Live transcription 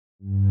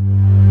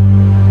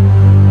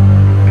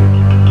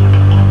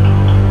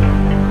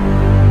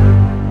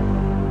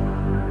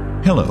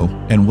Hello,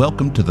 and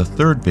welcome to the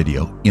third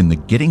video in the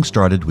Getting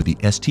Started with the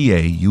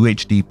STA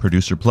UHD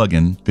Producer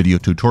Plugin video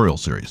tutorial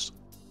series.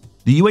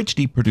 The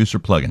UHD Producer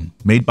plugin,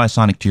 made by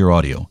SONICTIER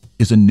Audio,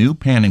 is a new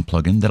panning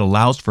plugin that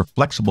allows for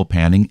flexible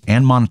panning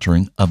and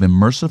monitoring of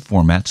immersive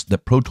formats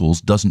that Pro Tools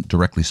doesn't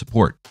directly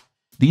support.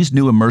 These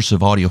new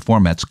immersive audio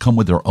formats come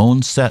with their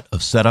own set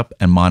of setup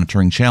and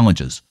monitoring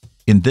challenges.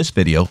 In this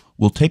video,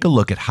 we'll take a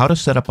look at how to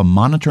set up a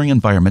monitoring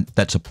environment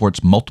that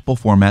supports multiple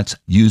formats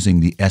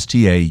using the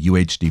STA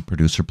UHD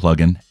Producer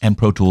plugin and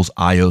Pro Tools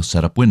I/O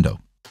setup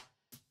window.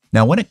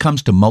 Now, when it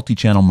comes to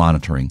multi-channel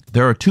monitoring,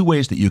 there are two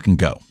ways that you can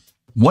go.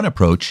 One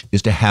approach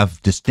is to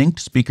have distinct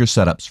speaker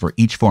setups for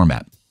each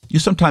format. You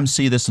sometimes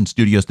see this in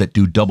studios that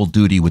do double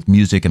duty with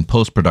music and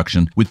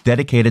post-production with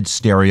dedicated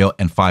stereo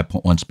and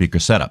 5.1 speaker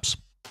setups.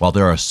 While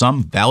there are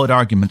some valid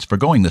arguments for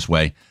going this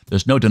way,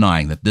 there's no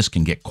denying that this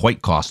can get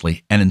quite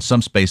costly and in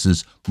some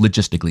spaces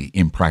logistically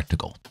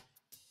impractical.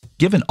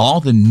 Given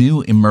all the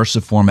new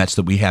immersive formats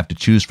that we have to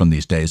choose from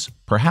these days,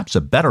 perhaps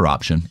a better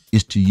option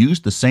is to use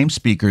the same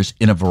speakers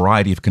in a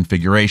variety of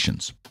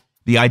configurations.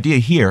 The idea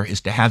here is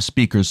to have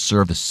speakers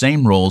serve the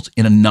same roles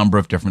in a number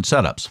of different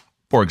setups.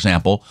 For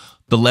example,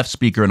 the left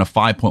speaker in a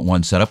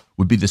 5.1 setup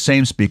would be the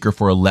same speaker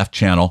for a left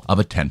channel of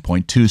a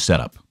 10.2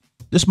 setup.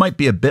 This might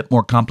be a bit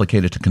more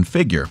complicated to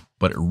configure,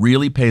 but it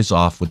really pays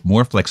off with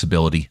more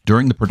flexibility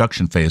during the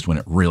production phase when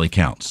it really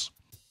counts.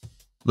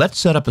 Let's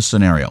set up a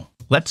scenario.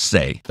 Let's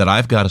say that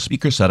I've got a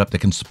speaker setup that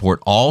can support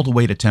all the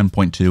way to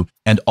 10.2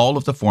 and all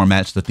of the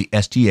formats that the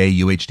STA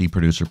UHD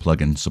Producer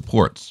plugin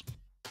supports.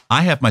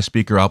 I have my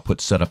speaker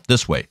output set up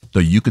this way, though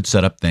you could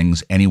set up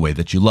things any way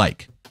that you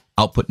like.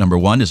 Output number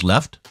 1 is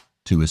left,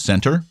 2 is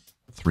center,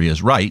 3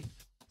 is right,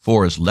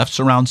 4 is left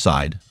surround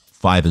side,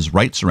 5 is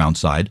right surround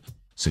side,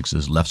 6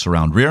 is left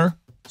surround rear,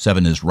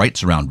 7 is right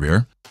surround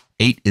rear,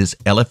 8 is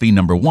LFE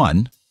number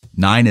 1,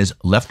 9 is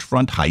left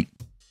front height,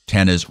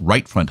 10 is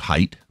right front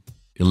height,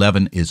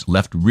 11 is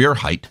left rear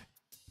height,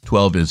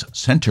 12 is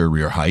center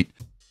rear height,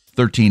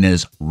 13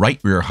 is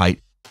right rear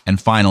height, and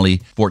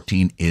finally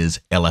 14 is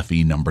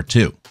LFE number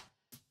 2.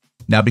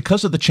 Now,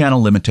 because of the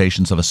channel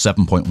limitations of a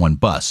 7.1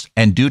 bus,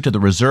 and due to the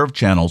reserved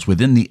channels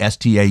within the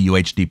STA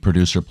UHD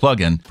Producer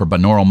plugin for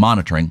binaural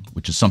monitoring,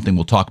 which is something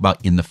we'll talk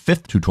about in the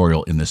 5th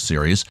tutorial in this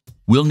series,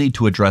 we'll need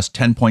to address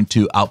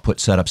 10.2 output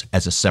setups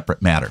as a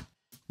separate matter.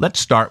 Let's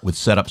start with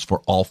setups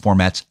for all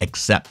formats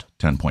except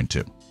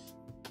 10.2.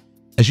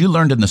 As you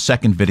learned in the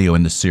second video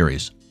in this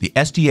series, the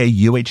STA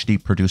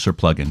UHD Producer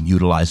plugin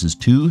utilizes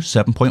two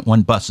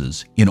 7.1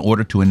 buses in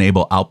order to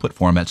enable output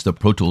formats that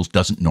Pro Tools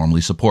doesn't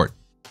normally support.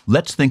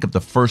 Let's think of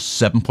the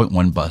first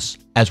 7.1 bus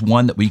as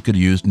one that we could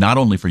use not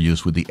only for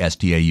use with the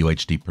STA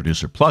UHD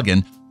Producer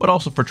plugin, but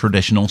also for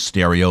traditional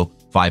stereo,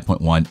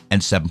 5.1,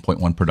 and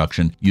 7.1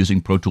 production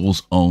using Pro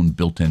Tools' own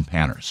built-in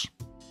panners.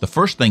 The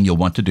first thing you'll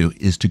want to do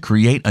is to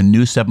create a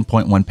new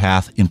 7.1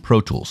 path in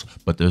Pro Tools,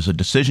 but there's a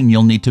decision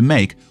you'll need to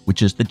make,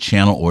 which is the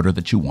channel order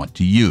that you want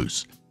to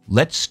use.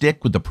 Let's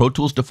stick with the Pro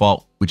Tools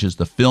default, which is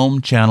the film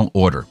channel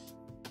order.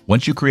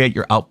 Once you create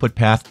your output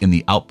path in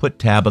the Output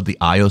tab of the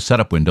I/O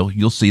setup window,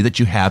 you'll see that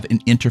you have an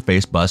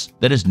interface bus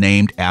that is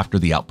named after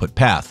the output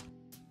path.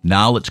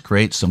 Now let's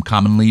create some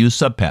commonly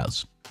used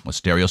subpaths: a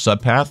stereo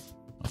subpath,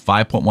 a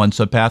 5.1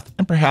 subpath,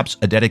 and perhaps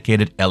a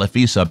dedicated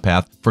LFE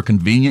subpath for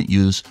convenient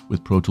use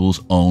with Pro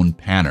Tools' own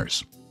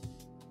panners.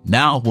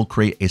 Now we'll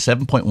create a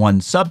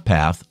 7.1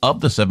 subpath of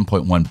the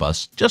 7.1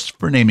 bus just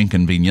for naming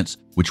convenience,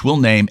 which we'll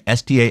name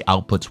STA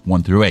Outputs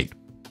 1 through 8.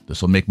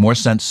 This will make more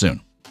sense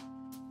soon.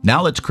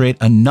 Now let's create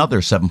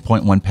another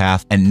 7.1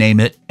 path and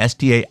name it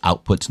STA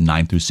Outputs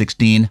 9 through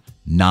 16,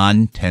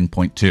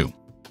 non-10.2.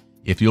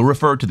 If you'll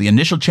refer to the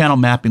initial channel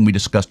mapping we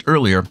discussed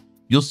earlier,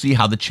 you'll see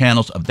how the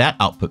channels of that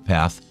output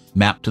path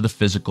map to the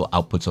physical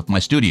outputs of my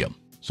studio.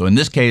 So in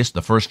this case,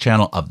 the first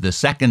channel of the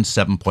second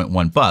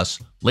 7.1 bus,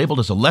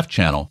 labeled as a left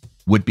channel,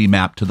 would be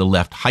mapped to the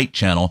left height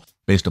channel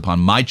based upon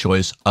my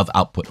choice of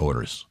output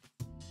orders.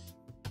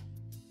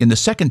 In the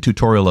second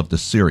tutorial of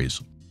this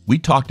series, we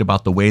talked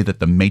about the way that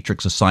the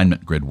matrix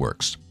assignment grid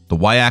works. The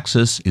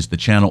y-axis is the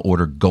channel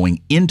order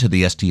going into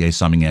the STA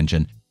summing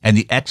engine, and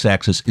the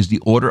x-axis is the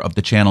order of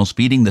the channels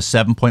feeding the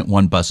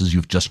 7.1 buses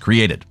you've just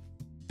created.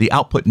 The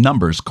output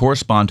numbers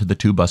correspond to the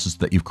two buses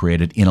that you've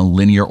created in a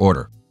linear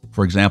order.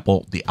 For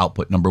example, the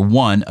output number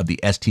 1 of the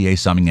STA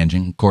summing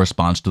engine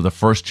corresponds to the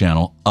first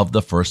channel of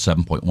the first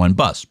 7.1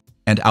 bus,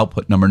 and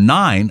output number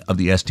 9 of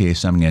the STA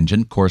summing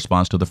engine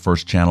corresponds to the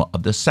first channel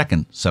of the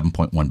second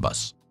 7.1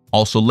 bus,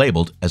 also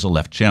labeled as a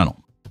left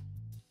channel.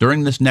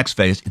 During this next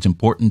phase, it's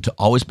important to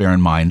always bear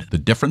in mind the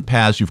different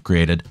paths you've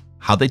created,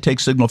 how they take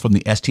signal from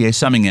the STA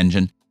summing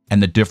engine,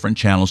 and the different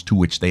channels to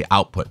which they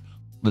output.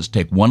 Let's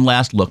take one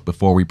last look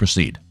before we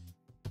proceed.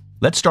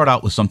 Let's start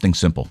out with something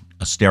simple,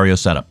 a stereo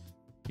setup.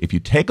 If you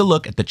take a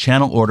look at the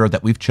channel order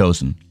that we've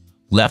chosen,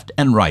 left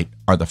and right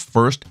are the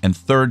first and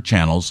third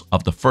channels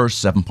of the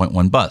first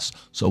 7.1 bus,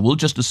 so we'll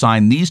just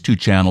assign these two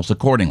channels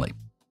accordingly.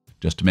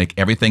 Just to make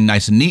everything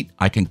nice and neat,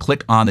 I can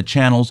click on the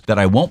channels that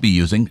I won't be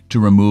using to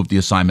remove the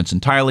assignments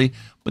entirely,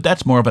 but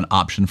that's more of an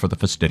option for the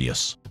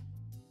fastidious.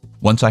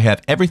 Once I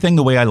have everything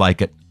the way I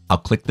like it, I'll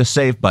click the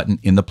Save button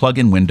in the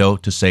plugin window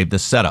to save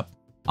this setup.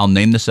 I'll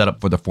name the setup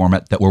for the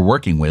format that we're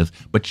working with,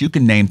 but you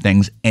can name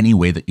things any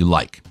way that you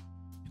like.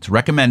 It's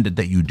recommended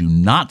that you do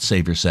not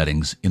save your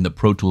settings in the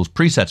Pro Tools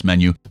presets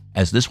menu,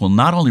 as this will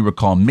not only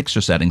recall mixer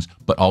settings,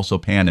 but also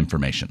pan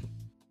information.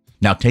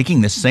 Now,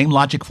 taking this same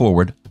logic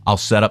forward, I'll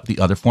set up the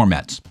other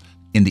formats.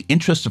 In the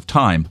interest of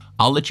time,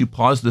 I'll let you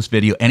pause this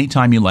video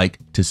anytime you like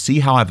to see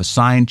how I've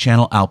assigned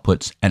channel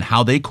outputs and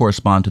how they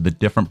correspond to the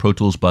different Pro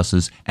Tools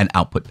buses and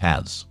output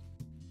paths.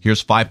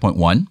 Here's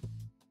 5.1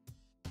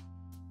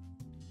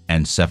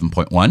 and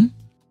 7.1,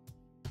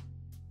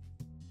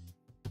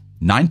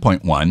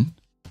 9.1,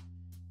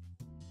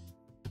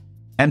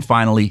 and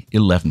finally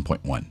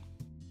 11.1.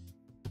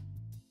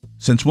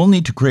 Since we'll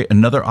need to create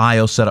another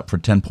I/O setup for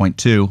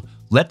 10.2,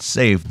 let's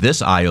save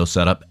this I/O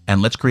setup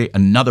and let's create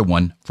another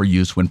one for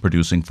use when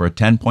producing for a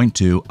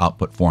 10.2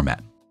 output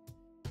format.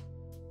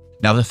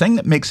 Now, the thing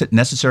that makes it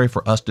necessary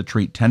for us to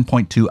treat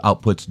 10.2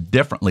 outputs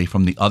differently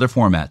from the other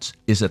formats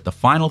is that the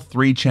final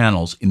 3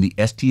 channels in the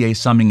STA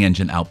summing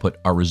engine output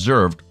are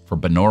reserved for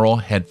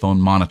binaural headphone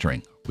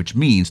monitoring, which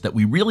means that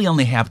we really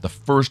only have the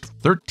first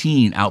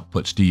 13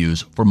 outputs to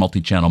use for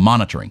multi-channel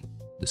monitoring.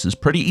 This is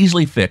pretty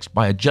easily fixed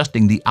by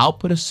adjusting the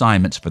output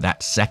assignments for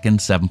that second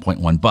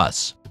 7.1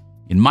 bus.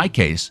 In my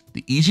case,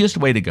 the easiest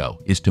way to go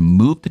is to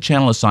move the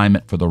channel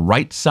assignment for the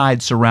right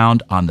side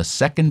surround on the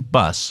second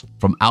bus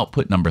from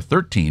output number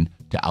 13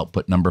 to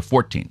output number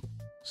 14.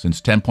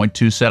 Since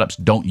 10.2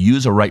 setups don't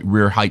use a right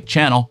rear height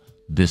channel,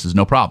 this is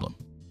no problem.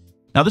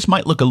 Now, this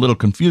might look a little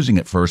confusing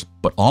at first,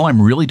 but all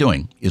I'm really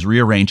doing is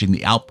rearranging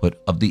the output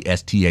of the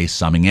STA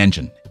summing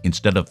engine.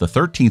 Instead of the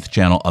 13th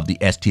channel of the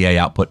STA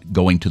output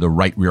going to the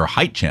right rear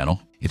height channel,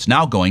 it's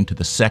now going to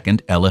the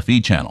second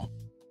LFE channel.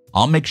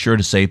 I'll make sure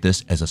to save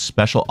this as a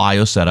special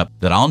I/O setup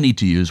that I'll need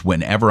to use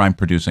whenever I'm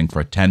producing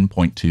for a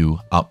 10.2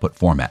 output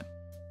format.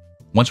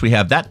 Once we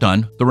have that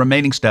done, the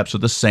remaining steps are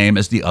the same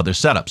as the other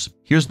setups.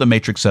 Here's the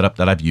matrix setup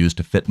that I've used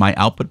to fit my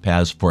output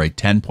paths for a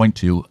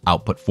 10.2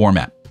 output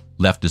format.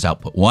 Left is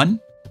output 1,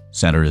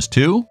 center is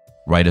 2,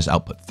 right is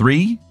output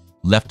 3,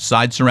 left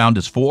side surround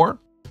is 4,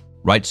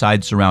 right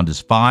side surround is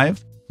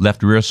 5,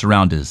 left rear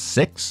surround is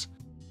 6,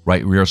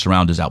 right rear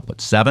surround is output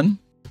 7,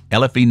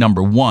 LFE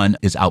number 1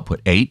 is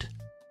output 8,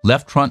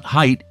 left front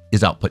height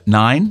is output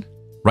 9,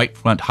 right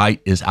front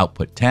height is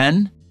output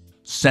 10,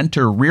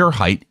 center rear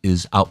height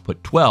is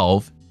output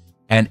 12,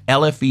 and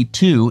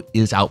LFE2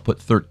 is output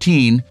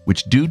 13,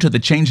 which due to the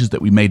changes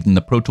that we made in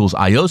the Pro Tools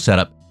I/O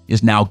setup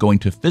is now going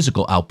to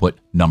physical output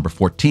number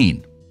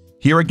 14.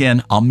 Here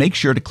again, I'll make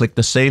sure to click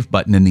the Save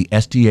button in the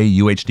STA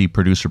UHD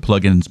Producer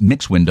Plugin's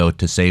Mix window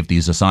to save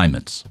these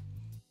assignments.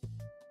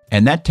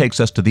 And that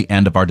takes us to the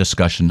end of our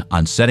discussion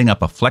on setting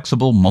up a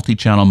flexible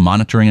multi-channel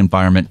monitoring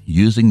environment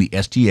using the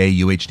STA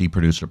UHD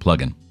Producer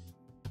plugin.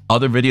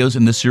 Other videos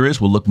in this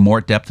series will look more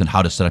at depth on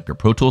how to set up your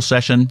Pro Tools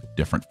session,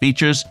 different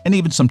features, and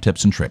even some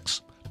tips and tricks.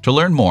 To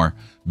learn more,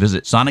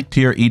 visit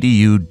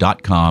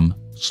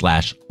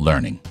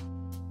sonictieredu.com/learning.